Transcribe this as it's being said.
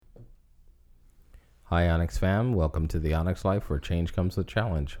Hi, Onyx fam. Welcome to the Onyx Life, where change comes with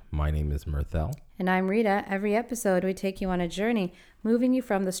challenge. My name is Myrthel. And I'm Rita. Every episode, we take you on a journey, moving you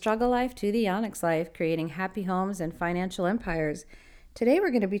from the struggle life to the Onyx life, creating happy homes and financial empires. Today, we're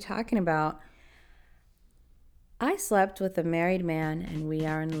going to be talking about I slept with a married man and we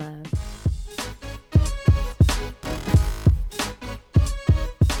are in love.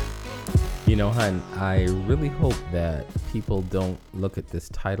 You know, hon, I really hope that people don't look at this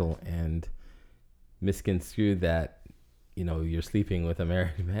title and misconstrue that, you're sleeping with a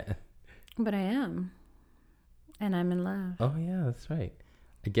married man. But I am. And I'm in love. Oh, yeah, that's right.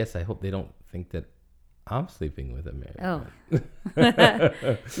 I guess I hope they don't think that I'm sleeping with a married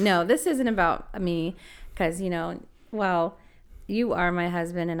man. No, this isn't about me because, you are my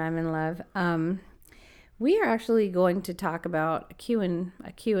husband and I'm in love. We are actually going to talk about a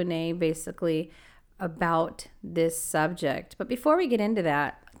Q&A basically about this subject. But before we get into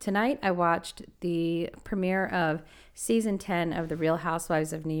that, tonight I watched the premiere of season 10 of The Real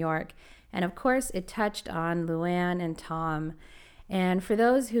Housewives of New York. And of course, it touched on Luann and Tom. And for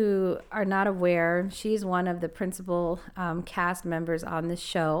those who are not aware, she's one of the principal cast members on this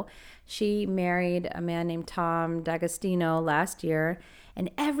show. She married a man named Tom D'Agostino last year. And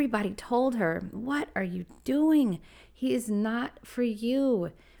everybody told her, "What are you doing? He is not for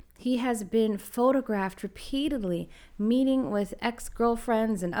you." He has been photographed repeatedly, meeting with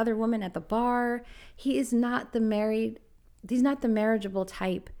ex-girlfriends and other women at the bar. He's not the marriageable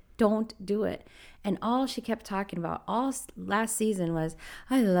type. Don't do it. And all she kept talking about all last season was,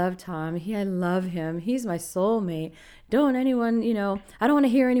 "I love Tom. I love him. He's my soulmate. Don't anyone, I don't want to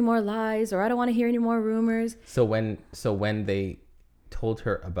hear any more lies, or I don't want to hear any more rumors." So when they told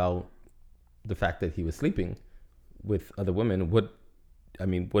her about the fact that he was sleeping with other women,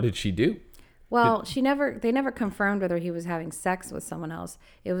 what did she do? Well, they never confirmed whether he was having sex with someone else.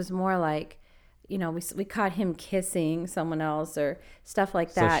 It was more like, we caught him kissing someone else or stuff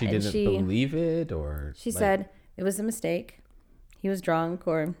like that. So she didn't believe it, or she said it was a mistake. He was drunk,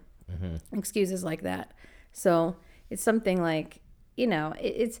 or excuses like that. So it's something like,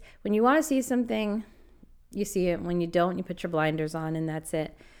 it's when you want to see something, you see it. When you don't, you put your blinders on and that's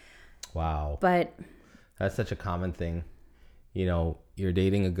it. Wow. But that's such a common thing. You're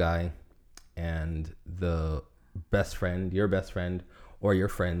dating a guy and your best friend or your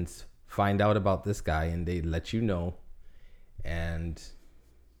friends find out about this guy and they let you know. And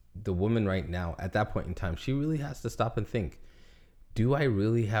the woman right now, at that point in time, she really has to stop and think, do I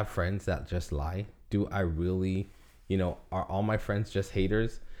really have friends that just lie? Do I really, are all my friends just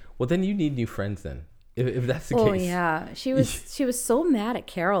haters? Well, then you need new friends then. If that's the case. Oh yeah, she was so mad at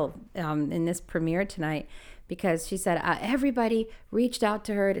Carol in this premiere tonight because she said everybody reached out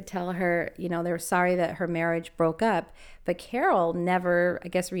to her to tell her, they were sorry that her marriage broke up, but Carol never, I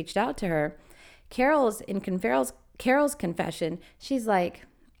guess, reached out to her. Carol's confession, she's like,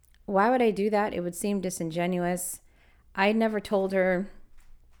 "Why would I do that? It would seem disingenuous. I never told her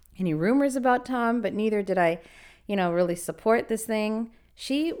any rumors about Tom, but neither did I, really support this thing."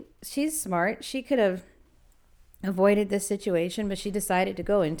 She's smart. She could have avoided this situation, but she decided to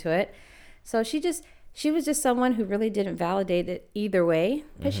go into it. So she was just someone who really didn't validate it either way,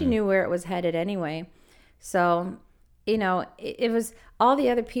 because she knew where it was headed anyway. So, it was all the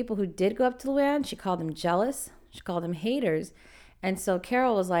other people who did go up to Luann. She called them jealous. She called them haters. And so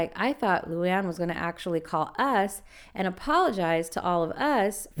Carol was like, "I thought Luann was going to actually call us and apologize to all of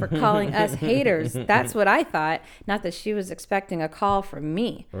us for calling us haters. That's what I thought. Not that she was expecting a call from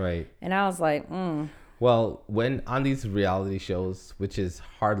me." Right. And I was like, Well, when on these reality shows, which is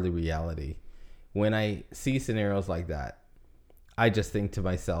hardly reality, when I see scenarios like that, I just think to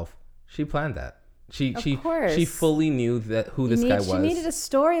myself, she planned that. She fully knew that who this guy was. She needed a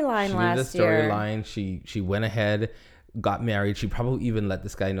storyline last year. She went ahead, got married. She probably even let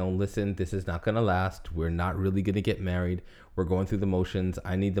this guy know, "Listen, this is not going to last. We're not really going to get married. We're going through the motions.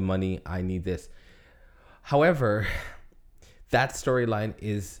 I need the money. I need this." However, that storyline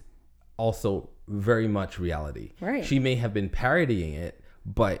is also very much reality. Right. She may have been parodying it,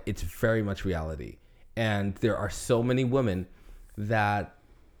 but it's very much reality. And there are so many women that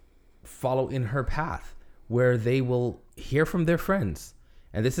follow in her path where they will hear from their friends.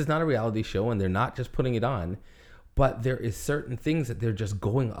 And this is not a reality show, and they're not just putting it on, but there is certain things that they're just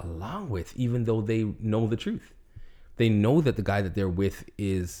going along with, even though they know the truth. They know that the guy that they're with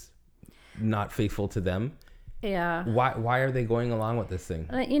is not faithful to them. Yeah. Why are they going along with this thing?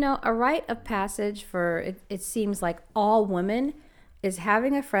 A rite of passage for it seems like all women is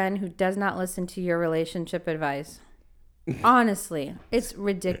having a friend who does not listen to your relationship advice. Honestly, it's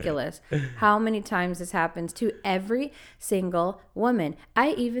ridiculous how many times this happens to every single woman.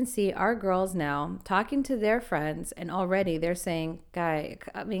 I even see our girls now talking to their friends, and already they're saying, "Guy,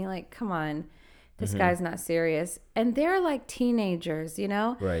 I mean, like, come on, this guy's not serious." And they're like teenagers, you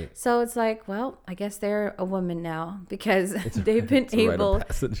know? Right. So it's like, well, I guess they're a woman now because they've been it's a rite of able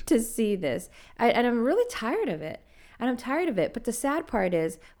passage. to see this. And I'm really tired of it. And I'm tired of it. But the sad part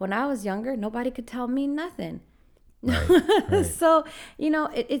is, when I was younger, nobody could tell me nothing. Right. Right. So, you know,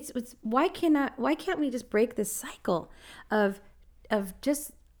 it's why can't we just break this cycle of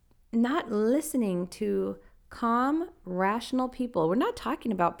just not listening to calm, rational people? We're not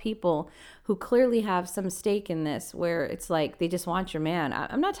talking about people who clearly have some stake in this, where it's like they just want your man.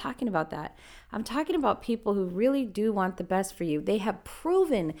 I'm not talking about that. I'm talking about people who really do want the best for you. They have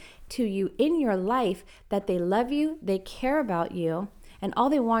proven to you in your life that they love you, they care about you, and all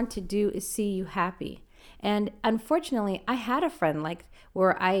they want to do is see you happy. And unfortunately, I had a friend like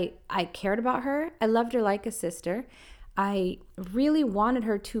where I cared about her. I loved her like a sister. I really wanted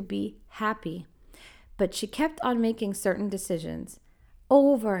her to be happy. But she kept on making certain decisions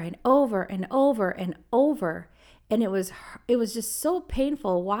over and over and over and over. And it was just so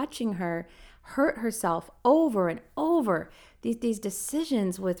painful watching her hurt herself over and over. These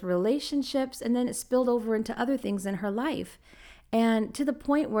decisions with relationships, and then it spilled over into other things in her life. And to the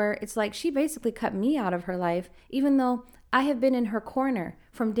point where it's like she basically cut me out of her life, even though I have been in her corner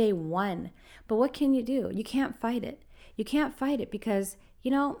from day one. But what can you do? You can't fight it. You can't fight it because,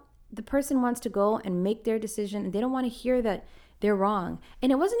 you know, the person wants to go and make their decision, and they don't want to hear that they're wrong.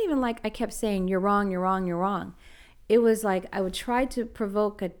 And it wasn't even like I kept saying, you're wrong, you're wrong, you're wrong. It was like I would try to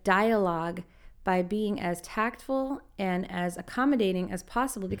provoke a dialogue by being as tactful and as accommodating as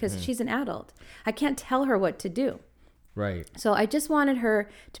possible, because she's an adult. I can't tell her what to do. Right. So I just wanted her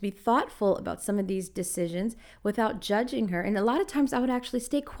to be thoughtful about some of these decisions without judging her. And a lot of times I would actually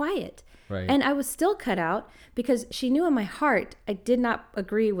stay quiet. Right. And I was still cut out because she knew in my heart I did not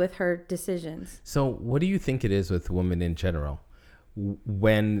agree with her decisions. So what do you think it is with women in general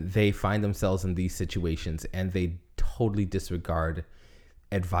when they find themselves in these situations and they totally disregard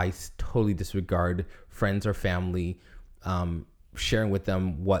advice, totally disregard friends or family, sharing with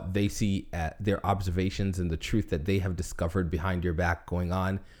them what they see at their observations and the truth that they have discovered behind your back going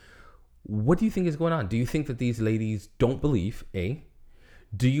on? What do you think is going on? Do you think that these ladies don't believe, A?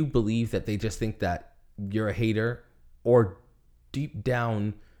 Do you believe that they just think that you're a hater? Or deep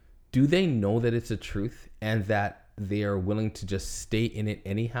down, do they know that it's the truth and that they are willing to just stay in it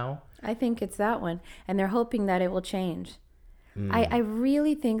anyhow? I think it's that one. And they're hoping that it will change. I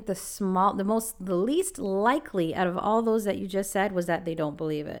really think the least likely out of all those that you just said was that they don't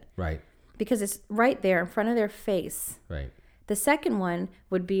believe it. Right. Because it's right there in front of their face. Right. The second one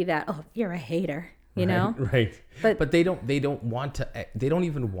would be that, oh, you're a hater, you know? Right. But they don't even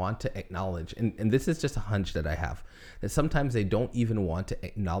want to acknowledge, and this is just a hunch that I have, that sometimes they don't even want to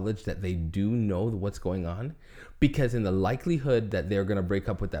acknowledge that they do know what's going on, because in the likelihood that they're going to break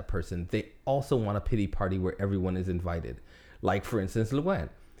up with that person, they also want a pity party where everyone is invited. Like, for instance, Luann,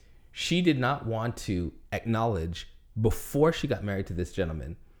 she did not want to acknowledge before she got married to this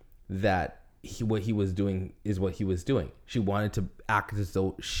gentleman that what he was doing is what he was doing. She wanted to act as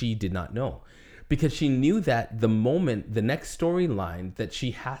though she did not know, because she knew that the next storyline that she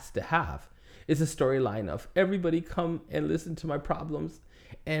has to have is a storyline of everybody come and listen to my problems,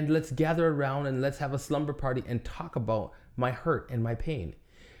 and let's gather around and let's have a slumber party and talk about my hurt and my pain.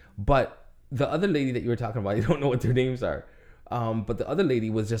 But the other lady that you were talking about, you don't know what their names are. But the other lady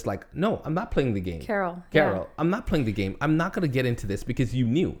was just like, no, I'm not playing the game. Carol, yeah. I'm not playing the game. I'm not going to get into this because you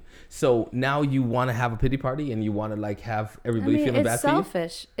knew. So now you want to have a pity party and you want to like have everybody feeling bad for you? It's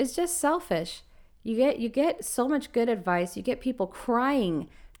selfish. It's just selfish. You get so much good advice. You get people crying.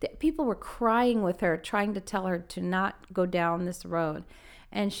 People were crying with her, trying to tell her to not go down this road.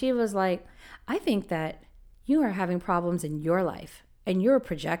 And she was like, I think that you are having problems in your life and you're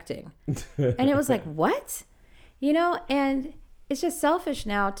projecting. And it was like, what? You know, and it's just selfish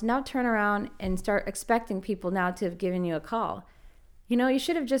now to now turn around and start expecting people now to have given you a call. You know, you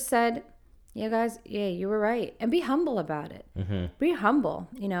should have just said, yeah, guys, yeah, you were right. And be humble about it. Mm-hmm. Be humble.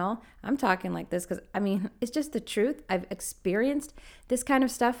 You know, I'm talking like this because, I mean, it's just the truth. I've experienced this kind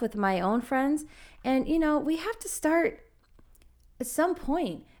of stuff with my own friends. And, you know, we have to start at some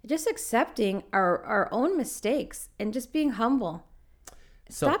point just accepting our own mistakes and just being humble.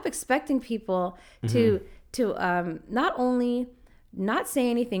 Stop expecting people to not only not say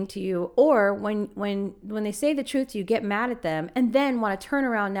anything to you, or when they say the truth to you, get mad at them and then want to turn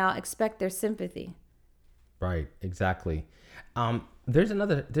around now, expect their sympathy. Right, exactly. There's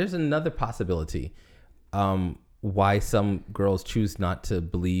another possibility. why some girls choose not to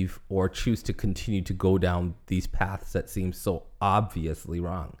believe or choose to continue to go down these paths that seem so obviously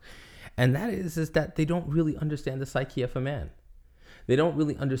wrong. And that is that they don't really understand the psyche of a man. They don't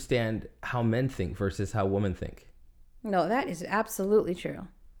really understand how men think versus how women think. No, that is absolutely true.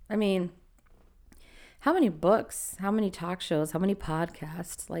 I mean, how many books, how many talk shows, how many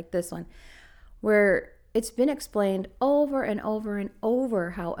podcasts like this one, where it's been explained over and over and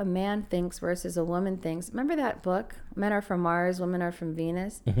over how a man thinks versus a woman thinks. Remember that book, Men Are From Mars, Women Are From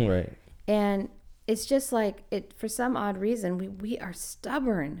Venus? Right. And it's just like, it for some odd reason, we are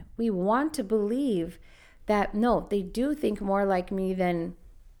stubborn. We want to believe that, no, they do think more like me than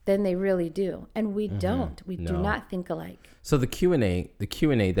they really do. And we don't. We do not think alike. So the Q&A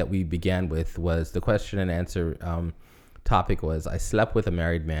that we began with was the question and answer topic was, I slept with a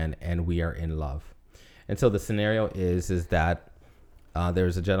married man and we are in love. And so the scenario is that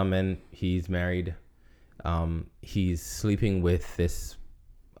there's a gentleman, he's married, he's sleeping with this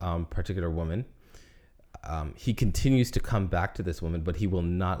particular woman. He continues to come back to this woman, but he will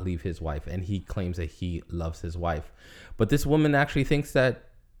not leave his wife. And he claims that he loves his wife. But this woman actually thinks that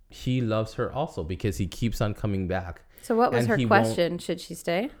he loves her also because he keeps on coming back. So what was her question? Should she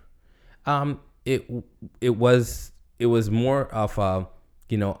stay? It was more of a,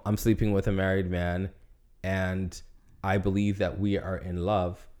 I'm sleeping with a married man and I believe that we are in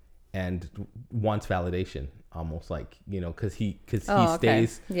love, and wants validation, almost like, because he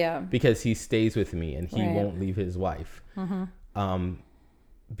stays, because he stays with me and he won't leave his wife.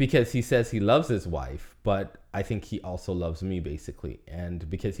 Because he says he loves his wife, but I think he also loves me, basically, and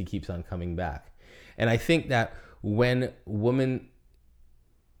because he keeps on coming back. And I think that when women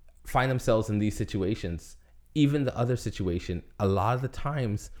find themselves in these situations, even the other situation, a lot of the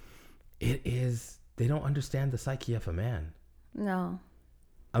times they don't understand the psyche of a man. No.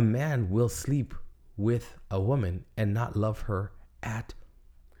 A man will sleep with a woman and not love her at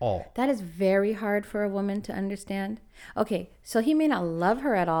all. That is very hard for a woman to understand. Okay, so he may not love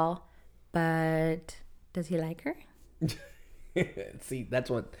her at all, but does he like her? See, that's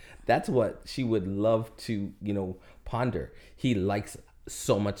what she would love to, ponder. He likes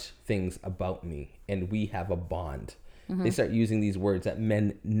so much things about me and we have a bond. They start using these words that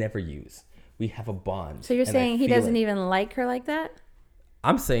men never use. We have a bond. So you're saying he doesn't even like her like that?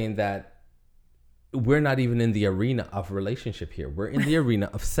 I'm saying that we're not even in the arena of relationship here. We're in the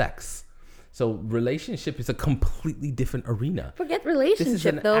arena of sex. So relationship is a completely different arena. Forget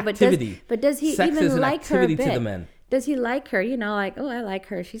relationship though, activity. but does he sex even is an like her a activity bit? to the men. Does he like her? Like, oh, I like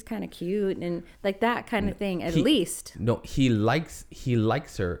her. She's kind of cute and like that kind of thing. At least. No, he likes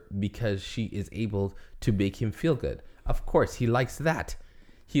her because she is able to make him feel good. Of course, he likes that.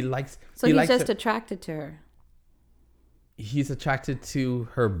 So he's just attracted to her. He's attracted to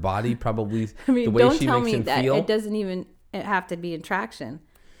her body, probably. I mean, the way don't she tell makes me him that feel. it doesn't even have to be attraction.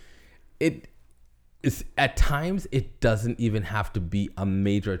 It is, at times it doesn't even have to be a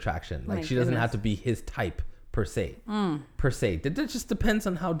major attraction. Like, she doesn't have to be his type per se. That just depends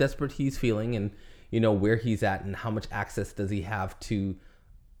on how desperate he's feeling and where he's at and how much access does he have to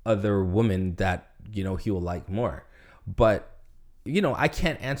other women that he'll like more. But I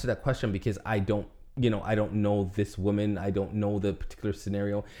can't answer that question because I don't know this woman. I don't know the particular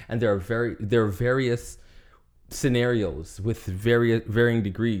scenario, and there are various scenarios with varying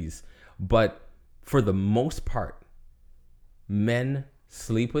degrees. But for the most part, men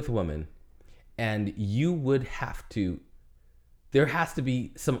sleep with women, and there has to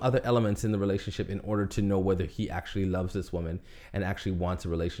be some other elements in the relationship in order to know whether he actually loves this woman and actually wants a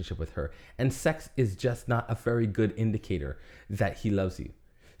relationship with her. And sex is just not a very good indicator that he loves you.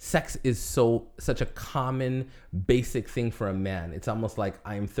 Sex is such a common, basic thing for a man. It's almost like,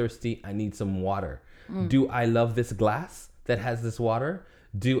 I am thirsty, I need some water. Do I love this glass that has this water?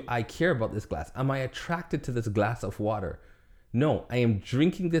 Do I care about this glass? Am I attracted to this glass of water? No, I am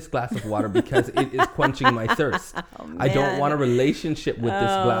drinking this glass of water because it is quenching my thirst. I don't want a relationship with this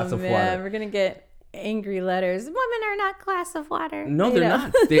glass of water. We're going to get angry letters. Women are not glass of water. No, they're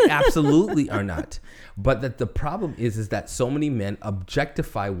not. They absolutely are not. But that the problem is that so many men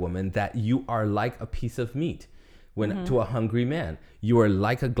objectify women that you are like a piece of meat to a hungry man. You are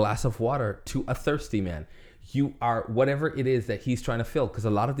like a glass of water to a thirsty man. You are whatever it is that he's trying to fill. Because a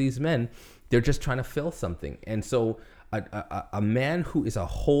lot of these men, they're just trying to fill something. And so a man who is a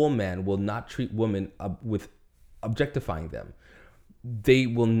whole man will not treat women with objectifying them. They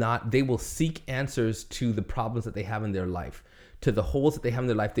will seek answers to the problems that they have in their life, to the holes that they have in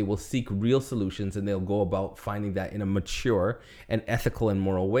their life. They will seek real solutions, and they'll go about finding that in a mature and ethical and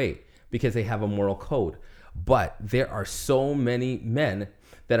moral way because they have a moral code. But there are so many men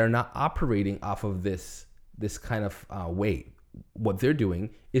that are not operating off of this this kind of way. What they're doing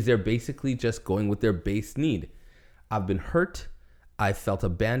is they're basically just going with their base need. I've been hurt. I felt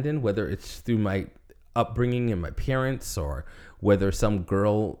abandoned, whether it's through my upbringing and my parents, or whether some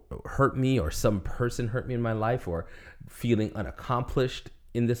girl hurt me or some person hurt me in my life, or feeling unaccomplished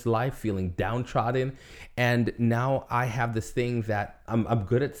in this life, feeling downtrodden. And now I have this thing that I'm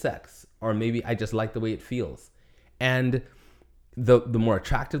good at sex, or maybe I just like the way it feels. And the more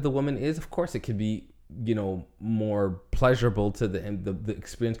attractive the woman is, of course, it could be, more pleasurable to the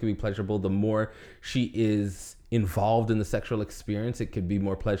experience could be pleasurable. The more she is involved in the sexual experience, it could be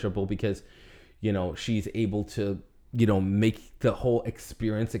more pleasurable because, she's able to, make the whole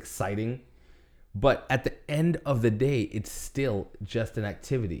experience exciting. But at the end of the day, it's still just an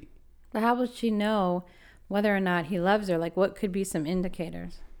activity. But how would she know whether or not he loves her? Like, what could be some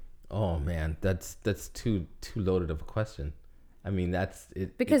indicators? Oh man, that's too loaded of a question. I mean, that's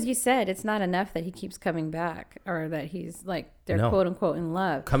it. Because you said it's not enough that he keeps coming back, or that he's like, they're No. quote unquote in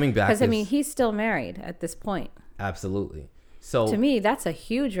love. Coming back. Because I mean, he's still married at this point. Absolutely. So to me, that's a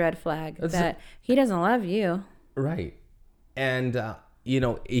huge red flag that he doesn't love you. Right. And,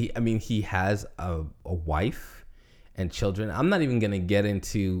 he has a wife and children. I'm not even going to get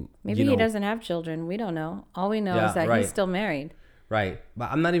into. Maybe he doesn't have children. We don't know. All we know is that he's still married. Right.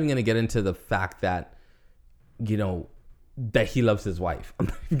 But I'm not even going to get into the fact that, that he loves his wife. I'm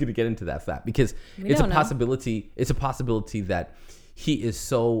not even going to get into that fact because it's a possibility. It's a possibility that he's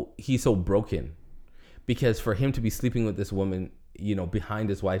so broken, because for him to be sleeping with this woman, behind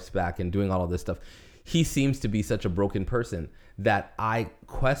his wife's back and doing all of this stuff, he seems to be such a broken person that I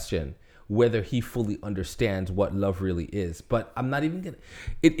question whether he fully understands what love really is. But I'm not even going to,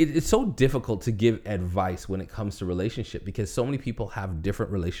 it's so difficult to give advice when it comes to relationship, because so many people have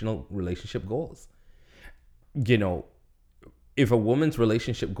different relationship goals. If a woman's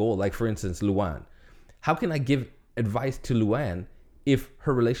relationship goal, like for instance, Luann, how can I give advice to Luann if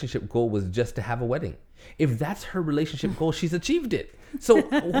her relationship goal was just to have a wedding? If that's her relationship goal, she's achieved it. So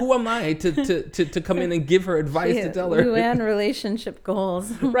who am I to come in and give her advice, to tell her? Luann relationship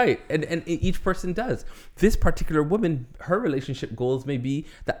goals. Right. And each person does. This particular woman, her relationship goals may be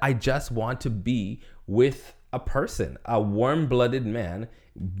that I just want to be with a person, a warm-blooded man,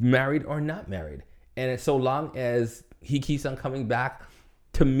 married or not married. And so long as he keeps on coming back,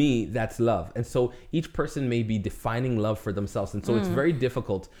 to me, that's love. And so each person may be defining love for themselves. And so it's very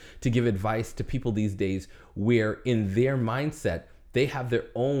difficult to give advice to people these days where in their mindset, they have their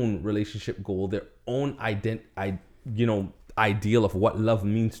own relationship goal, their own ideal of what love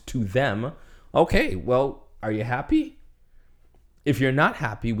means to them. Okay, well, are you happy? If you're not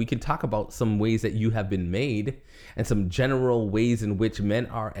happy, we can talk about some ways that you have been made and some general ways in which men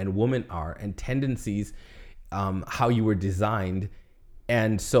are and women are and tendencies, how you were designed.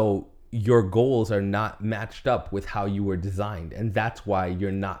 And so your goals are not matched up with how you were designed. And that's why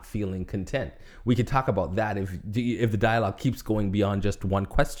you're not feeling content. We could talk about that if the dialogue keeps going beyond just one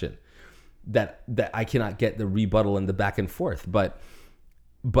question, that I cannot get the rebuttal and the back and forth. But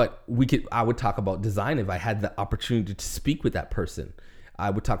I would talk about design if I had the opportunity to speak with that person. I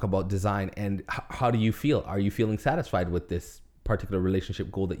would talk about design and how do you feel? Are you feeling satisfied with this particular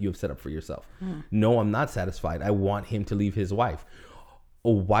relationship goal that you have set up for yourself? No, I'm not satisfied. I want him to leave his wife.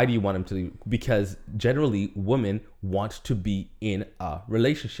 Oh, why do you want him to leave? Because generally women want to be in a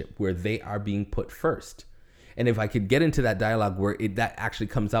relationship where they are being put first. And if I could get into that dialogue where that actually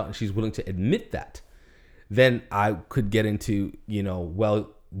comes out and she's willing to admit that, then I could get into,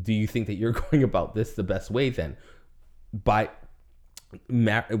 well, do you think that you're going about this the best way then? By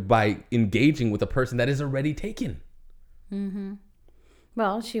engaging with a person that is already taken. Mm-hmm.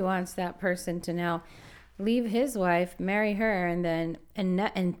 Well, she wants that person to now leave his wife, marry her, and then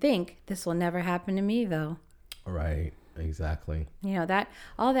and think this will never happen to me though. Right. Exactly. That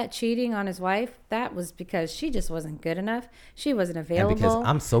all that cheating on his wife, that was because she just wasn't good enough. She wasn't available. And because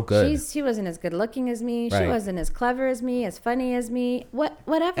I'm so good. She wasn't as good looking as me. Right. She wasn't as clever as me, as funny as me.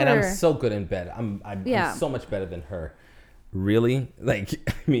 Whatever. And I'm so good in bed. I'm so much better than her. Really? Like,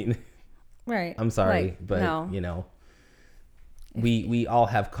 I mean, right. I'm sorry, but no. We all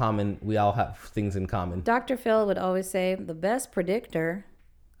have things in common. Dr. Phil would always say the best predictor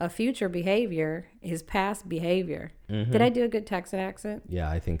of future behavior is past behavior. Mm-hmm. Did I do a good Texan accent? Yeah,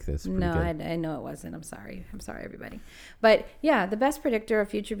 I think that's pretty good. I know it wasn't. I'm sorry, everybody. But yeah, the best predictor of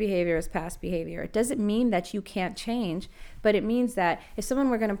future behavior is past behavior. It doesn't mean that you can't change, but it means that if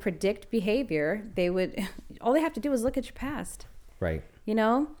someone were going to predict behavior, all they have to do is look at your past. Right.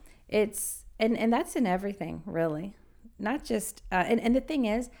 It's, and that's in everything, really. Not just, and the thing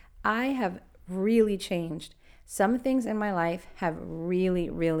is, I have really changed some things in my life have really,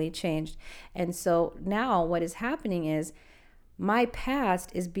 really changed. And so now what is happening is my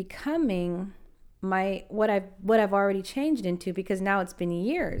past is becoming what I've already changed into, because now it's been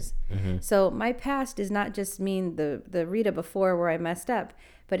years. So my past does not just mean the Rita before where I messed up,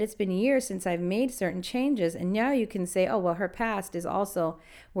 but it's been years since I've made certain changes. And now you can say, oh, well, her past is also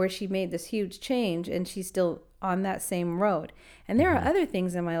where she made this huge change and she's still on that same road. And there are other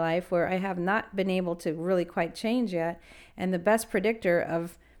things in my life where I have not been able to really quite change yet. And the best predictor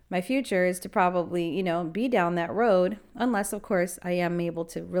of my future is to probably, be down that road, unless, of course, I am able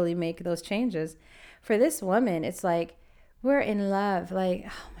to really make those changes. For this woman, it's like, we're in love. Like,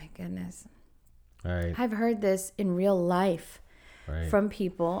 oh my goodness. Right. I've heard this in real life from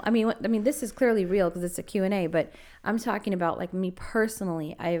people. I mean, this is clearly real because it's a Q&A, but I'm talking about like me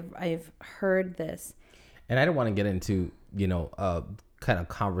personally. I've heard this. And I don't want to get into, kind of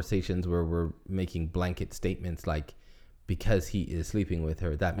conversations where we're making blanket statements like, because he is sleeping with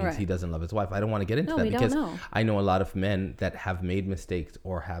her, that means he doesn't love his wife. I don't want to get into that because I know a lot of men that have made mistakes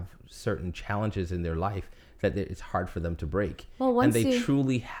or have certain challenges in their life that it's hard for them to break. Well, and they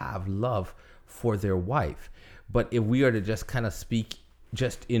truly have love for their wife. But if we are to just kind of speak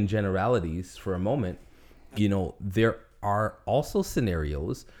just in generalities for a moment, there are also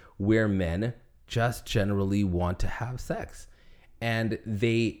scenarios where men just generally want to have sex, and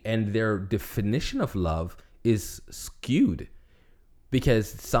their definition of love is skewed, because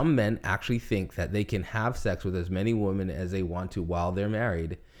some men actually think that they can have sex with as many women as they want to while they're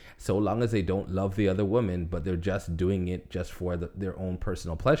married, so long as they don't love the other woman, but they're just doing it just for their own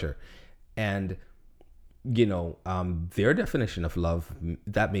personal pleasure. And their definition of love,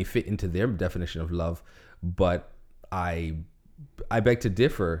 that may fit into their definition of love, but I beg to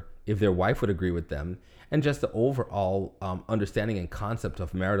differ if their wife would agree with them. And just the overall understanding and concept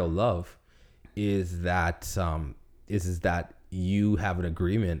of marital love is that you have an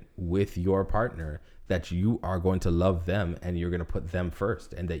agreement with your partner that you are going to love them and you're going to put them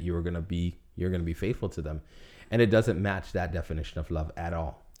first, and that you're going to be faithful to them. And it doesn't match that definition of love at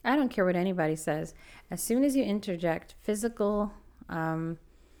all. I don't care what anybody says. As soon as you interject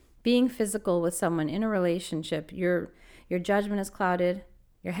being physical with someone in a relationship, your judgment is clouded,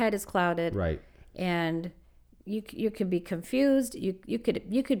 your head is clouded, right? And you could be confused. You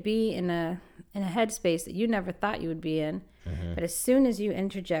could be in a headspace that you never thought you would be in. But as soon as you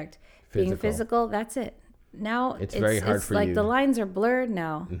interject being physical, that's it. Now it's very hard for you. It's like the lines are blurred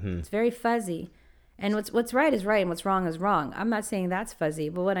now. It's very fuzzy. And what's right is right and what's wrong is wrong. I'm not saying that's fuzzy,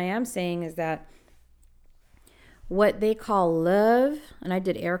 but what I am saying is that what they call love, and I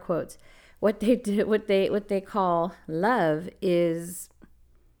did air quotes, what they call love is,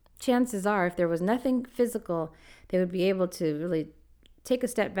 chances are, if there was nothing physical, they would be able to really take a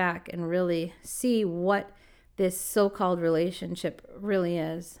step back and really see what this so-called relationship really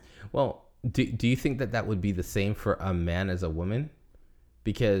is. Well, do you think that would be the same for a man as a woman?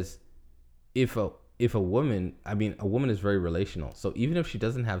 Because if a woman, a woman is very relational. So even if she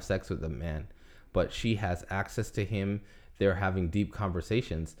doesn't have sex with a man, but she has access to him, they're having deep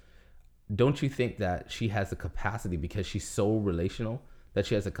conversations, don't you think that she has the capacity, because she's so relational, that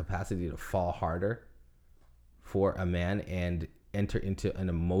she has a capacity to fall harder for a man and enter into an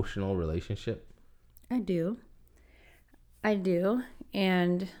emotional relationship? I do.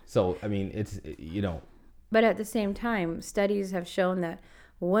 And so, it's, But at the same time, studies have shown that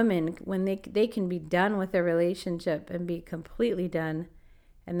women, when they can be done with a relationship and be completely done,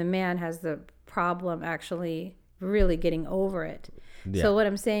 and the man has the problem actually really getting over it. Yeah. So what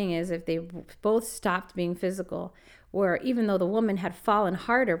I'm saying is, if they both stopped being physical, or even though the woman had fallen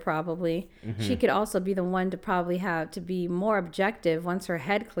harder probably, she could also be the one to probably have to be more objective once her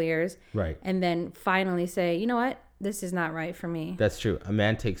head clears. Right. And then finally say, you know what? This is not right for me. That's true. A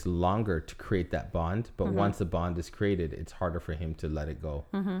man takes longer to create that bond, but once the bond is created, it's harder for him to let it go.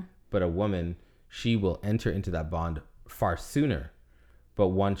 But a woman, she will enter into that bond far sooner. But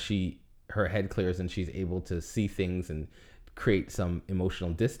once her head clears and she's able to see things and create some emotional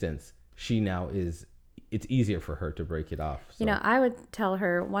distance, it's easier for her to break it off. So. I would tell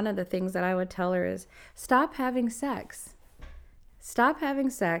her, one of the things that I would tell her is, stop having sex. Stop having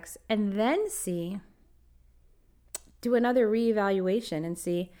sex, and then do another reevaluation and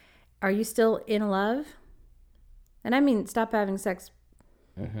see, are you still in love? And I mean, stop having sex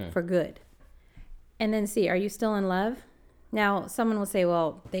for good. And then see, are you still in love? Now, someone will say,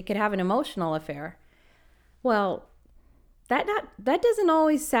 well, they could have an emotional affair. Well, that doesn't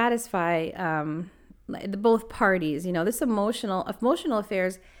always satisfy both parties. This emotional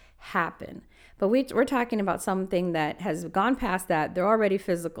affairs happen. But we're talking about something that has gone past that. They're already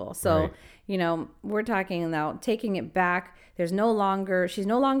physical. So, Right. we're talking about taking it back. She's no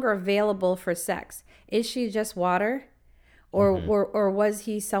longer available for sex. Is she just water? Or was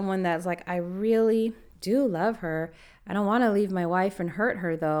he someone that's like, I really do love her. I don't want to leave my wife and hurt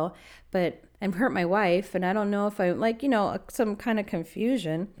her though, and hurt my wife. And I don't know if I some kind of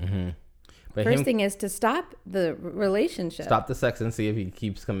confusion. But First thing is to stop the relationship. stop the sex and see if he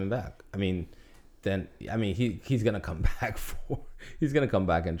keeps coming back. He's gonna come back he's gonna come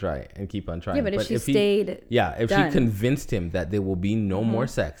back and try and keep on trying. Yeah, but if she stayed, if done. she convinced him that there will be no more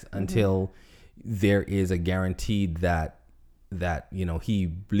sex until there is a guaranteed that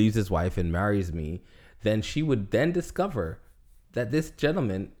he leaves his wife and marries me, then she would then discover that this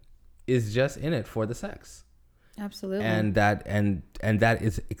gentleman is just in it for the sex. Absolutely. And that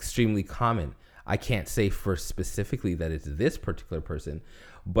is extremely common. I can't say for specifically that it's this particular person,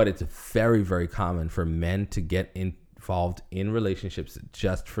 but it's very, very common for men to get involved in relationships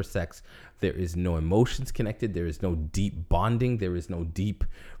just for sex. There is no emotions connected. There is no deep bonding. There is no deep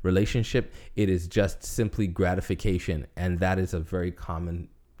relationship. It is just simply gratification. And that is a very common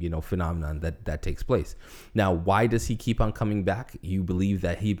phenomenon that takes place. Now, why does he keep on coming back? You believe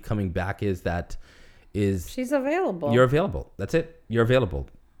that he coming back is she's available. You're available. That's it. You're available.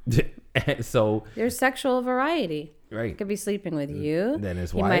 So there's sexual variety. Right. He could be sleeping with you. Then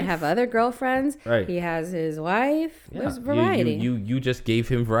his wife. He might have other girlfriends. Right. He has his wife. Yeah. There's variety. You just gave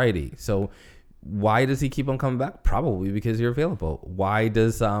him variety. So why does he keep on coming back? Probably because you're available. Why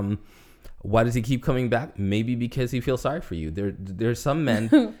does he keep coming back? Maybe because he feels sorry for you. There's some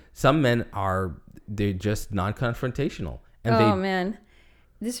men. Some men they're just non-confrontational. And man,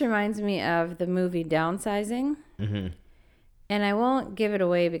 this reminds me of the movie Downsizing. Mm-hmm. And I won't give it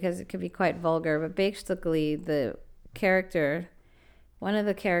away because it could be quite vulgar. But basically, one of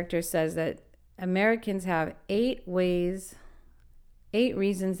the characters says that Americans have 8 reasons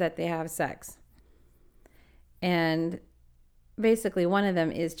that they have sex. And basically, one of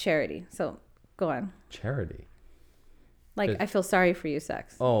them is charity. So go on. Charity. Like, I feel sorry for you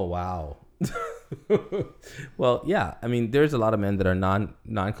sex. Oh, wow. Well, yeah. There's a lot of men that are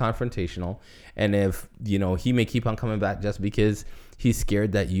non-confrontational. And if, he may keep on coming back just because he's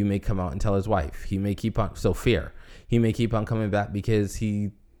scared that you may come out and tell his wife. He may keep on, fear. He may keep on coming back because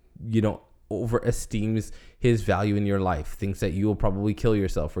he, overesteems his value in your life, thinks that you will probably kill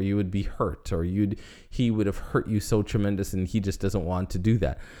yourself or you would be hurt or he would have hurt you so tremendous and he just doesn't want to do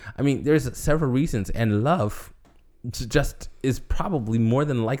that. There's several reasons, and love just is probably more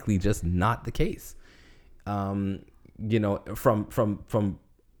than likely just not the case. From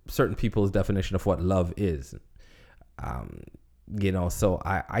certain people's definition of what love is. So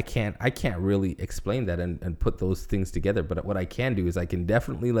I can't really explain that and put those things together. But what I can do is I can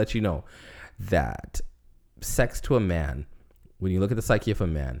definitely let you know that sex to a man, when you look at the psyche of a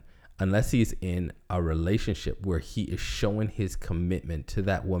man, unless he's in a relationship where he is showing his commitment to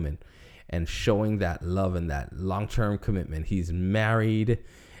that woman and showing that love and that long-term commitment, he's married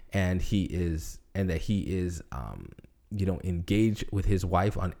and he is engaged with his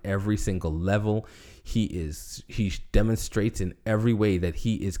wife on every single level. He demonstrates in every way that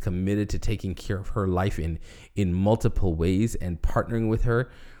he is committed to taking care of her life in multiple ways and partnering with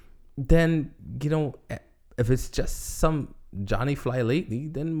her. Then, if it's just some Johnny fly lately,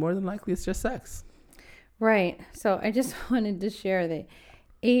 then more than likely it's just sex. Right. So I just wanted to share the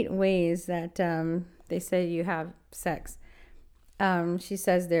 8 ways that they say you have sex. She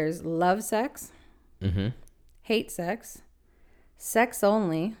says there's love sex, hate sex, sex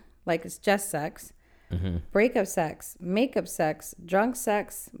only, like it's just sex, breakup sex, makeup sex, drunk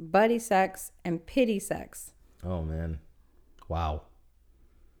sex, buddy sex, and pity sex. Oh man, wow,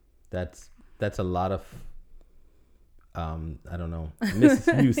 that's a lot of I don't know,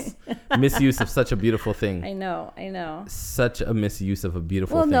 misuse of such a beautiful thing. I know. Such a misuse of a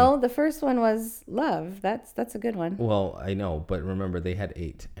beautiful thing. Well, no, the first one was love. That's a good one. Well, I know, but remember they had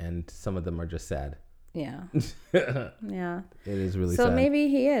 8, and some of them are just sad. Yeah. Yeah. It is really sad. So maybe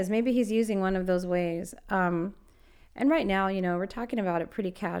he's using one of those ways. And right now, we're talking about it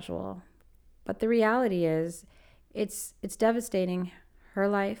pretty casual, but the reality is it's devastating her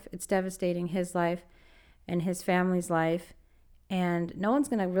life. It's devastating his life and his family's life. And no one's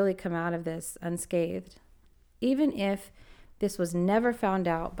going to really come out of this unscathed. Even if this was never found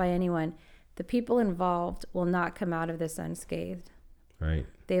out by anyone, the people involved will not come out of this unscathed. Right.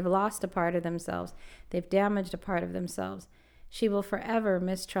 They've lost a part of themselves. They've damaged a part of themselves. She will forever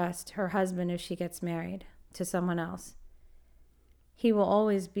mistrust her husband if she gets married to someone else. he will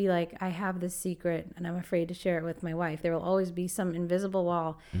always be like, I have this secret and I'm afraid to share it with my wife. There will always be some invisible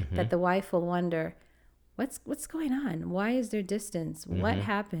wall that the wife will wonder, what's going on? Why is there distance? What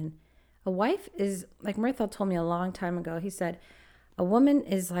happened? A wife is, like Mirthal told me a long time ago, he said, a woman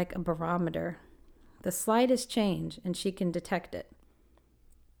is like a barometer. The slightest change and she can detect it.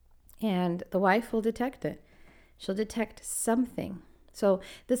 And the wife will detect it. She'll detect something. So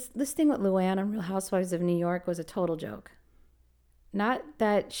this thing with Luann on Real Housewives of New York was a total joke. Not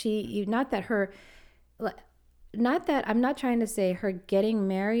that I'm not trying to say her getting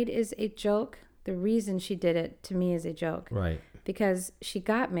married is a joke. The reason she did it to me is a joke. Right. Because she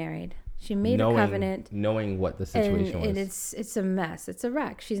got married. She made a covenant. Knowing what the situation was. And it's a mess. It's a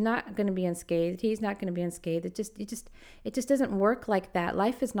wreck. She's not going to be unscathed. He's not going to be unscathed. It just doesn't work like that.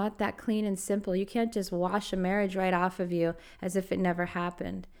 Life is not that clean and simple. You can't just wash a marriage right off of you as if it never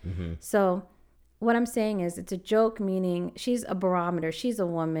happened. So what I'm saying is it's a joke, meaning she's a barometer. She's a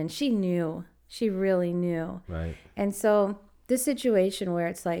woman. She knew. She really knew. Right. And so this situation where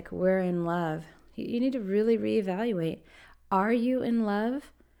it's like we're in love, you need to really reevaluate. Are you in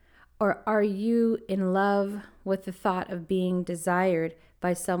love? Or are you in love with the thought of being desired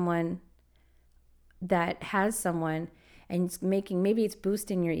by someone that has someone, and it's maybe it's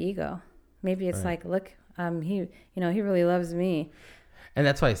boosting your ego. Maybe it's like, look, he really loves me. And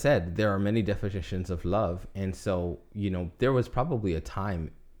that's why I said there are many definitions of love. And so, there was probably a time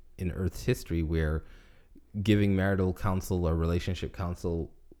in Earth's history where giving marital counsel or relationship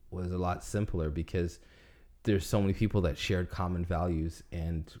counsel was a lot simpler, because there's so many people that shared common values,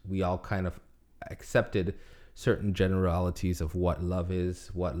 and we all kind of accepted certain generalities of what love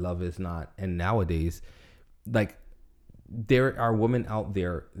is not. And nowadays, like, there are women out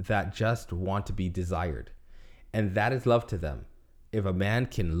there that just want to be desired, and that is love to them. If a man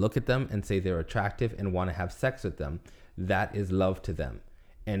can look at them and say they're attractive and want to have sex with them, that is love to them.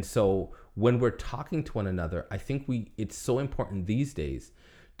 And so when we're talking to one another, I think it's so important these days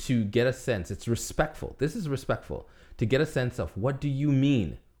to get a sense. It's respectful. This is respectful, to get a sense of, what do you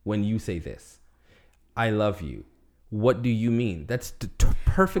mean when you say this? I love you. What do you mean? That's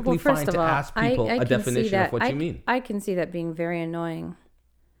perfectly fine to ask people a definition of what you mean. I can see that being very annoying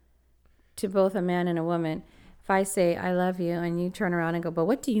to both a man and a woman. If I say I love you and you turn around and go, but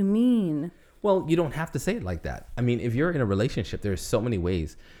what do you mean? Well, you don't have to say it like that. I mean, if you're in a relationship, there's so many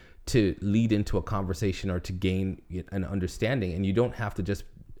ways to lead into a conversation or to gain an understanding, and you don't have to just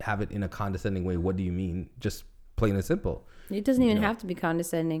have it in a condescending way. What do you mean? Just plain and simple. It doesn't even have to be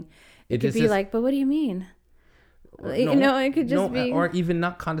condescending. It could be like, but what do you mean? It could just be, or even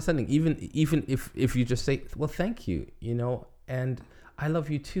not condescending. Even if you just say, well, thank you, and I love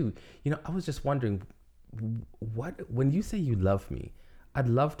you too. I was just wondering, when you say you love me, I'd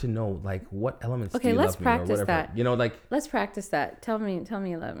love to know, like, what elements do you love me, or whatever. Okay, let's practice that. Like, let's practice that. Tell me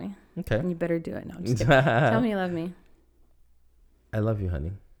you love me. Okay. And you better do it. No, I'm just kidding. Tell me you love me. I love you,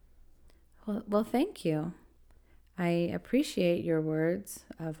 honey. Well, thank you. I appreciate your words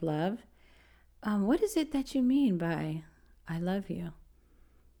of love. What is it that you mean by I love you?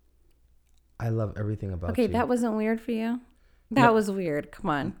 I love everything about you. Okay, that wasn't weird for you? That was weird. Come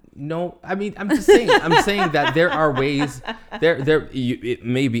on. No, I mean, I'm just saying. I'm saying that there are ways. It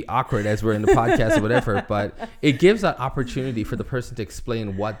may be awkward as we're in the podcast or whatever, but it gives an opportunity for the person to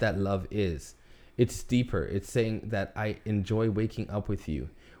explain what that love is. It's deeper. It's saying that I enjoy waking up with you.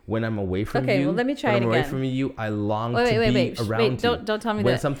 When I'm away from you, well, let me try it again. When I'm away from you, I long to be around you. Don't tell me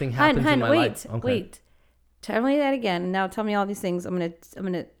when that. Something happens in my life. Okay. Wait. Tell me that again. Now tell me all these things. I'm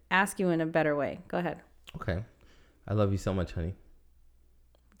gonna ask you in a better way. Go ahead. Okay. I love you so much, honey.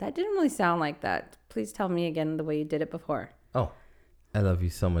 That didn't really sound like that. Please tell me again the way you did it before. Oh, I love you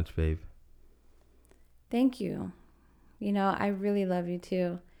so much, babe. Thank you. I really love you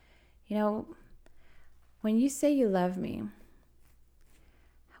too. When you say you love me,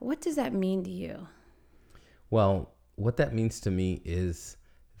 what does that mean to you? Well, what that means to me is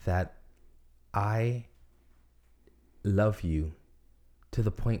that I love you to the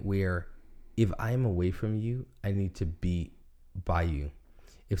point where if I'm away from you, I need to be by you.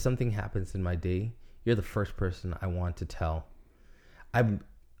 If something happens in my day, you're the first person I want to tell. I'm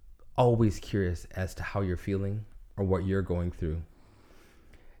always curious as to how you're feeling or what you're going through.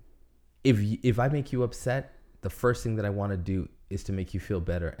 If I make you upset, the first thing that I want to do is to make you feel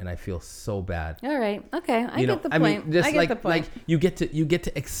better, and I feel so bad. All right. Okay. I get the point. I mean, just I get the point. like you get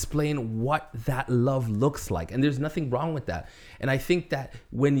to explain what that love looks like, and there's nothing wrong with that. And I think that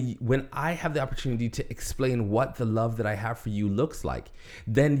when I have the opportunity to explain what the love that I have for you looks like,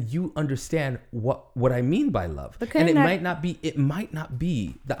 then you understand what I mean by love. And it might not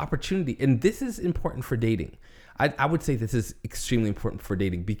be the opportunity. And this is important for dating. I would say this is extremely important for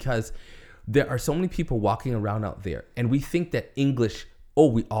dating, because there are so many people walking around out there, and we think that English,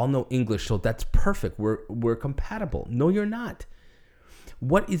 we all know English, so that's perfect. We're compatible. No, you're not.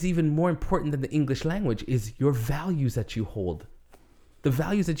 What is even more important than the English language is your values that you hold. The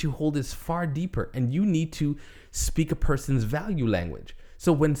values that you hold is far deeper, and you need to speak a person's value language.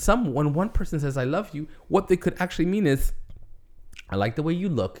 So when one person says, I love you, what they could actually mean is, I like the way you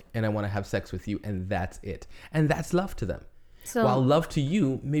look, and I want to have sex with you, and that's it. And that's love to them. So, while love to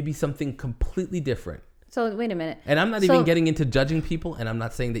you may be something completely different. So wait a minute. And I'm not even getting into judging people, and I'm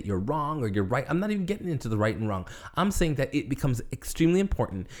not saying that you're wrong or you're right. I'm not even getting into the right and wrong. I'm saying that it becomes extremely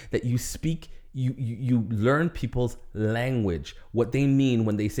important that you speak, you learn people's language, what they mean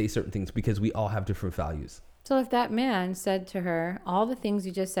when they say certain things, because we all have different values. So if that man said to her all the things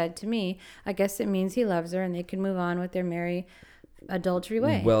you just said to me, I guess it means he loves her and they can move on with their merry adultery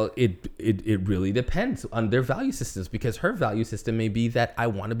way. Well, it really depends on their value systems, because her value system may be that I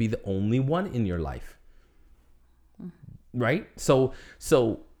want to be the only one in your life. Right? So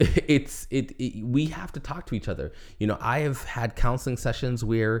we have to talk to each other. I have had counseling sessions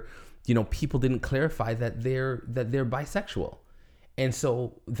where, people didn't clarify that they're bisexual. And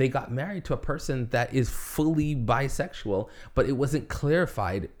so they got married to a person that is fully bisexual, but it wasn't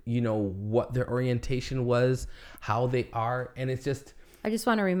clarified, what their orientation was, how they are. And it's just... I just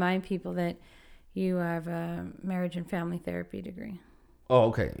want to remind people that you have a marriage and family therapy degree. Oh,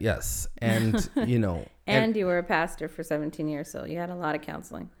 okay. Yes. And, and you were a pastor for 17 years, so you had a lot of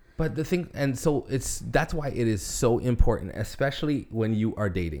counseling. But the thing, and so that's why it is so important, especially when you are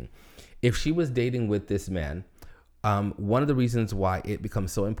dating. If she was dating with this man, one of the reasons why it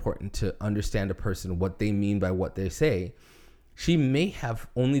becomes so important to understand a person, what they mean by what they say, she may have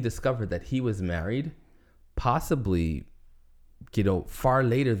only discovered that he was married, possibly, far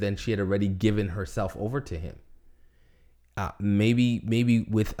later than she had already given herself over to him. Maybe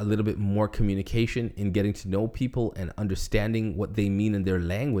with a little bit more communication in getting to know people and understanding what they mean in their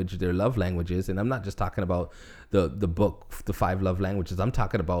language, their love languages. And I'm not just talking about the book, The 5 Love Languages. I'm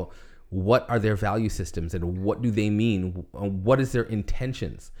talking about what are their value systems and what do they mean? What is their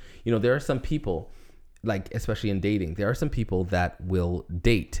intentions? There are some people, like especially in dating, there are some people that will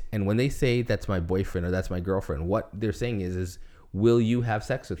date. And when they say that's my boyfriend or that's my girlfriend, what they're saying is will you have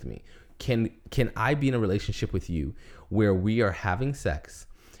sex with me? Can I be in a relationship with you where we are having sex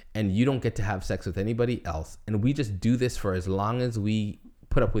and you don't get to have sex with anybody else, and we just do this for as long as we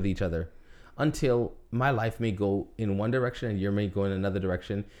put up with each other, until my life may go in one direction and your may go in another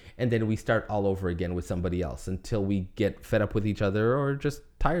direction, and then we start all over again with somebody else until we get fed up with each other or just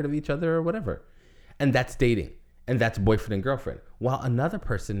tired of each other or whatever. And that's dating, and that's boyfriend and girlfriend. While another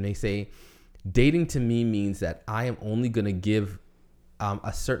person may say, dating to me means that I am only going to give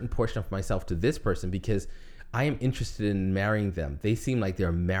a certain portion of myself to this person because I am interested in marrying them. They seem like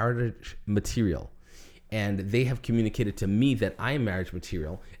they're marriage material. And they have communicated to me that I am marriage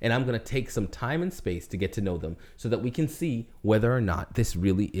material, and I'm going to take some time and space to get to know them so that we can see whether or not this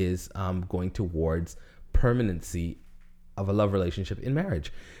really is going towards permanency of a love relationship in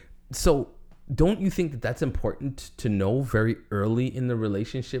marriage. So don't you think that that's important to know very early in the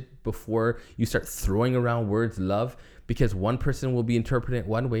relationship before you start throwing around words love? Because one person will be interpreting it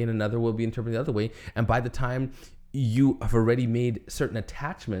one way and another will be interpreting it the other way. And by the time you have already made certain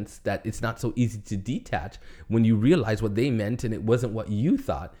attachments that it's not so easy to detach, when you realize what they meant and it wasn't what you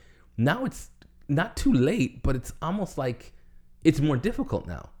thought, now it's not too late, but it's almost like it's more difficult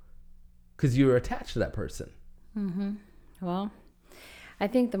now because you're attached to that person. Mm-hmm. Well, I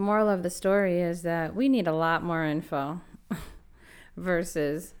think the moral of the story is that we need a lot more info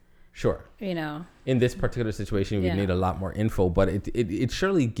versus... Sure. In this particular situation, we need a lot more info, but it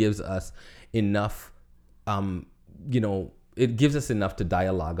surely gives us enough, it gives us enough to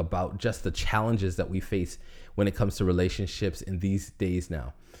dialogue about just the challenges that we face when it comes to relationships in these days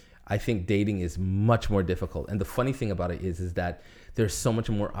now. I think dating is much more difficult. And the funny thing about it is that there's so much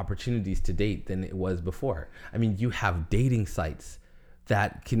more opportunities to date than it was before. I mean, you have dating sites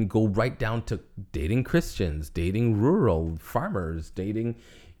that can go right down to dating Christians, dating rural farmers, dating...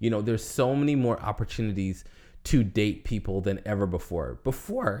 there's so many more opportunities to date people than ever before.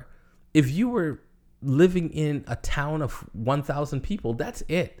 Before, if you were living in a town of 1,000 people, that's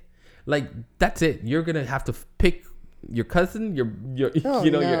it. Like, that's it. You're gonna have to pick your cousin. Your Oh,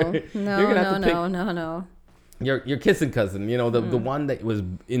 you know, no. you're gonna have to pick No. your kissing cousin, the one that was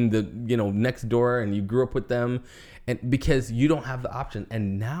in the, next door, and you grew up with them, and because you don't have the option.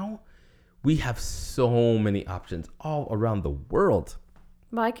 And now we have so many options all around the world.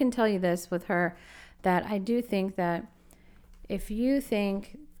 Well, I can tell you this with her, that I do think that if you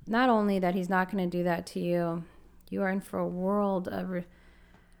think not only that he's not going to do that to you, you are in for a world of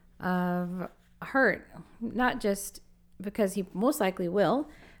hurt. Not just because he most likely will,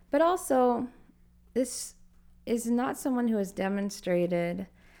 but also this is not someone who has demonstrated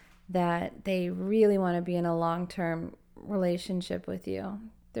that they really want to be in a long-term relationship with you.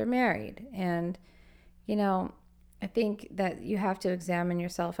 They're married, and I think that you have to examine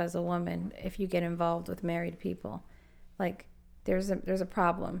yourself as a woman if you get involved with married people. Like, there's a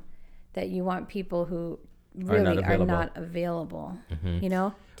problem that you want people who really are not available. Mm-hmm.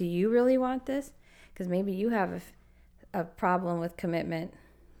 Do you really want this? Because maybe you have a problem with commitment.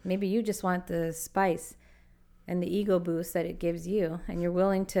 Maybe you just want the spice and the ego boost that it gives you, and you're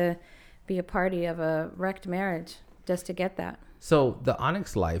willing to be a party of a wrecked marriage just to get that. So the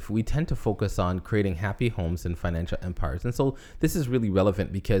Onyx Life, we tend to focus on creating happy homes and financial empires. And so this is really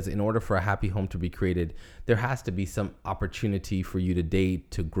relevant because in order for a happy home to be created, there has to be some opportunity for you to date,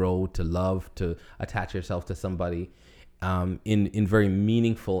 to grow, to love, to attach yourself to somebody in very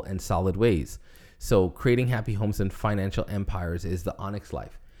meaningful and solid ways. So creating happy homes and financial empires is the Onyx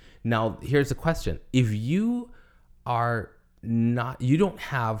Life. Now, here's the question. If you don't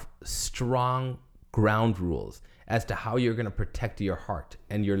have strong ground rules as to how you're going to protect your heart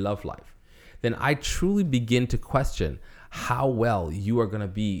and your love life, then I truly begin to question how well you are going to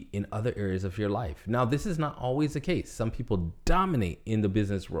be in other areas of your life. Now, this is not always the case. Some people dominate in the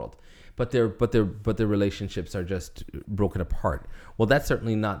business world, but their relationships are just broken apart. Well, that's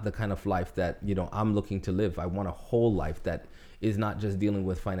certainly not the kind of life that, I'm looking to live. I want a whole life that is not just dealing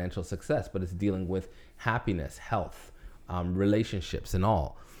with financial success, but it's dealing with happiness, health, relationships, and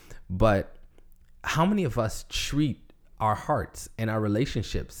all. But how many of us treat our hearts and our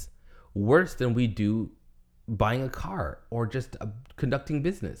relationships worse than we do buying a car or just conducting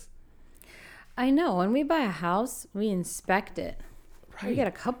business? I know. When we buy a house, we inspect it. Right. We get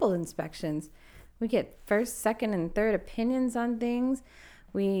a couple inspections. We get first, second, and third opinions on things.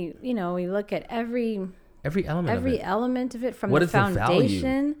 We look at every element of it, from the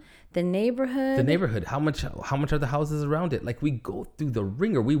foundation, the neighborhood. How much are the houses around it? Like, we go through the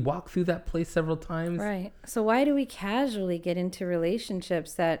ringer. We walk through that place several times. Right. So why do we casually get into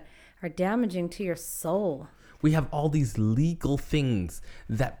relationships that are damaging to your soul? We have all these legal things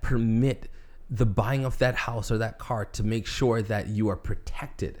that permit the buying of that house or that car to make sure that you are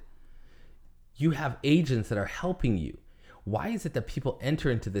protected. You have agents that are helping you. Why is it that people enter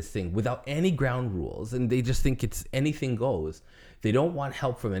into this thing without any ground rules, and they just think it's anything goes? They don't want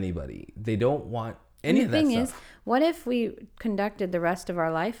help from anybody. They don't want any of that stuff. The thing is, what if we conducted the rest of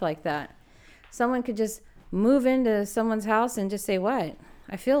our life like that? Someone could just move into someone's house and just say, "What?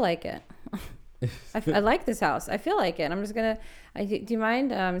 I feel like it. I like this house. I feel like it. I'm just gonna. Do you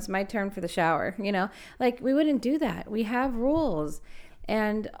mind? It's my turn for the shower." Like, we wouldn't do that. We have rules.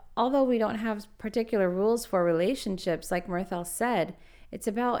 And although we don't have particular rules for relationships, like Mirthel said, it's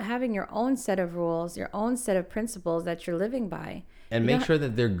about having your own set of rules, your own set of principles that you're living by. And make sure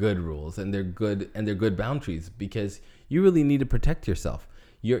that they're good rules and they're good boundaries, because you really need to protect yourself.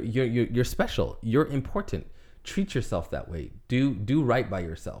 You're special. You're important. Treat yourself that way. Do right by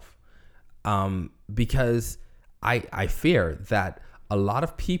yourself. Because I fear that a lot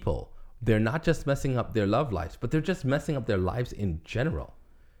of people, they're not just messing up their love lives, but they're just messing up their lives in general.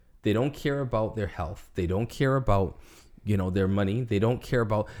 They don't care about their health. They don't care about, their money.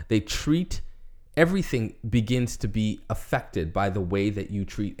 They treat everything begins to be affected by the way that you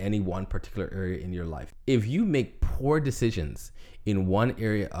treat any one particular area in your life. If you make poor decisions in one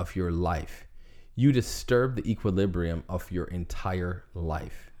area of your life, you disturb the equilibrium of your entire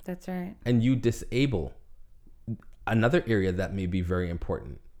life. That's right. And you disable another area that may be very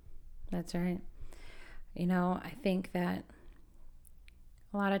important. That's right. I think that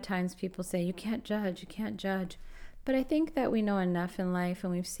a lot of times people say, you can't judge. But I think that we know enough in life,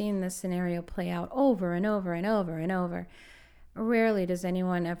 and we've seen this scenario play out over and over and over and over. Rarely does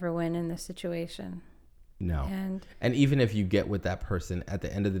anyone ever win in this situation. No. And even if you get with that person, at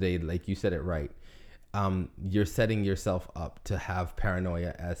the end of the day, like you said it right, you're setting yourself up to have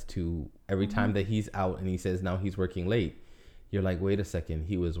paranoia as to every time that he's out and he says now he's working late. You're like, wait a second,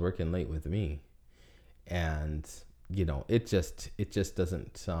 he was working late with me. And, it just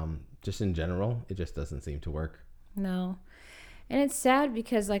doesn't, just in general, it just doesn't seem to work. No. And it's sad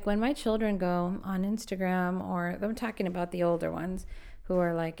because, like, when my children go on Instagram, or I'm talking about the older ones who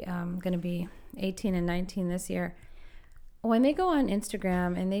are like going to be 18 and 19 this year, when they go on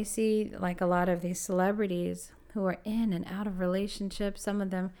Instagram and they see like a lot of these celebrities who are in and out of relationships, some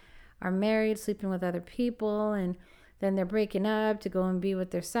of them are married, sleeping with other people, and then they're breaking up to go and be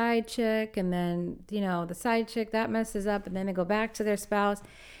with their side chick, and then, you know, the side chick, that messes up, and then they go back to their spouse.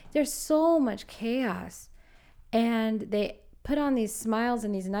 There's so much chaos. And they put on these smiles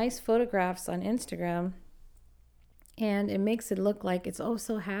and these nice photographs on Instagram, and it makes it look like it's oh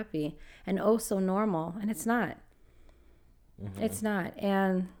so happy and oh so normal, and it's not. Mm-hmm. It's not.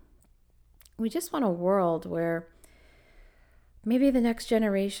 And we just want a world where maybe the next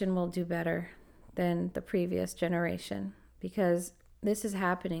generation will do better than the previous generation, because this is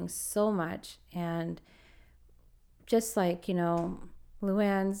happening so much. And just like, you know,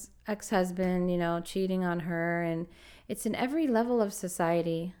 Luann's ex-husband, you know, cheating on her, and it's in every level of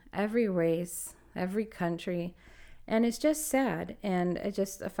society, every race, every country, and it's just sad. And it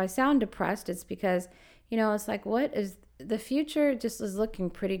just, if I sound depressed, it's because, you know, it's like, what is the future just is looking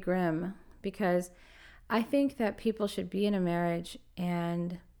pretty grim, because I think that people should be in a marriage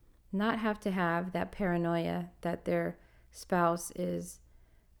and not have to have that paranoia that their spouse is,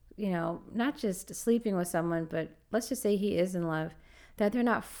 you know, not just sleeping with someone, but let's just say he is in love, that they're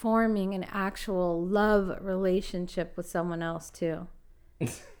not forming an actual love relationship with someone else too.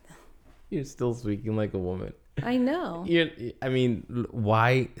 You're still speaking like a woman. I know. I mean,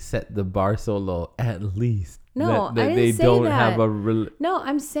 why set the bar so low? At least no, that I didn't they say don't that. have a. No,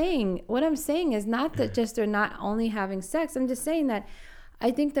 what I'm saying is not that just they're not only having sex. I'm just saying that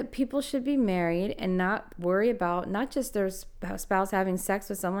I think that people should be married and not worry about not just their spouse having sex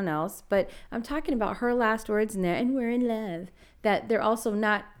with someone else, but I'm talking about her last words in there, and we're in love. That they're also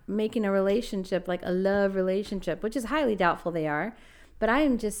not making a relationship like a love relationship, which is highly doubtful they are. But I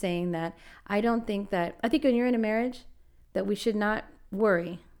am just saying that I think when you're in a marriage, that we should not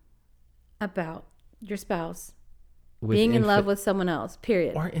worry about your spouse being in love with someone else,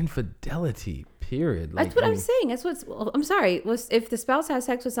 period. Or infidelity, period. That's what I'm saying. I'm sorry. If the spouse has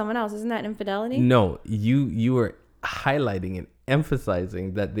sex with someone else, isn't that infidelity? No, you are highlighting and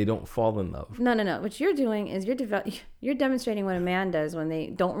emphasizing that they don't fall in love. No. What you're doing is you're demonstrating what a man does when they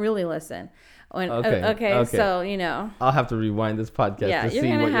don't really listen. Okay. So, you know, I'll have to rewind this podcast to see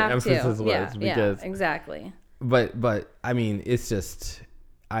what your emphasis was. Yeah, exactly. But I mean, it's just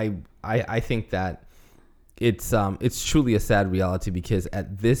I think that it's truly a sad reality, because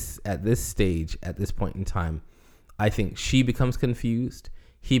at this stage, at this point in time, I think she becomes confused,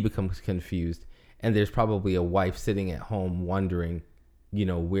 he becomes confused, and there's probably a wife sitting at home wondering, you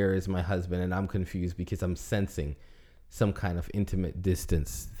know, where is my husband? And I'm confused because I'm sensing some kind of intimate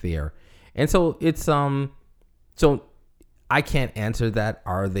distance there. And so it's so I can't answer that.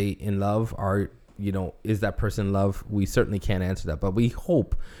 Are they in love? Is that person in love? We certainly can't answer that, but we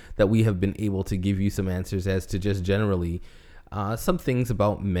hope that we have been able to give you some answers as to just generally some things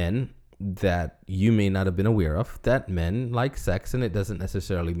about men that you may not have been aware of, that men like sex, and it doesn't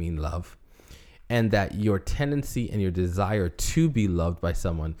necessarily mean love, and that your tendency and your desire to be loved by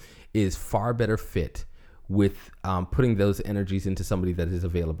someone is far better fit with putting those energies into somebody that is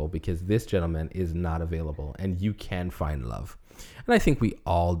available, because this gentleman is not available, and you can find love. And I think we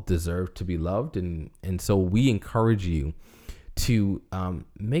all deserve to be loved. And so we encourage you to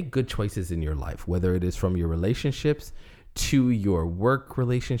make good choices in your life, whether it is from your relationships to your work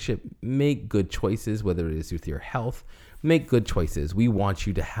relationship. Make good choices, whether it is with your health. Make good choices. We want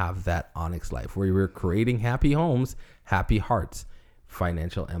you to have that Onyx life where we're creating happy homes, happy hearts,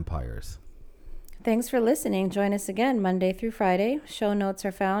 financial empires. Thanks for listening. Join us again Monday through Friday. Show notes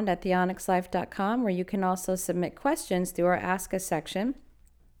are found at theonyxlife.com, where you can also submit questions through our Ask Us section.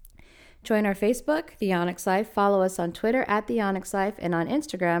 Join our Facebook, The Onyx Life. Follow us on Twitter at The Onyx Life, and on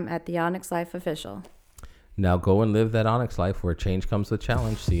Instagram at The Onyx Life Official. Now go and live that Onyx life where change comes with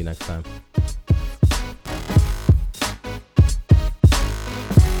challenge. See you next time.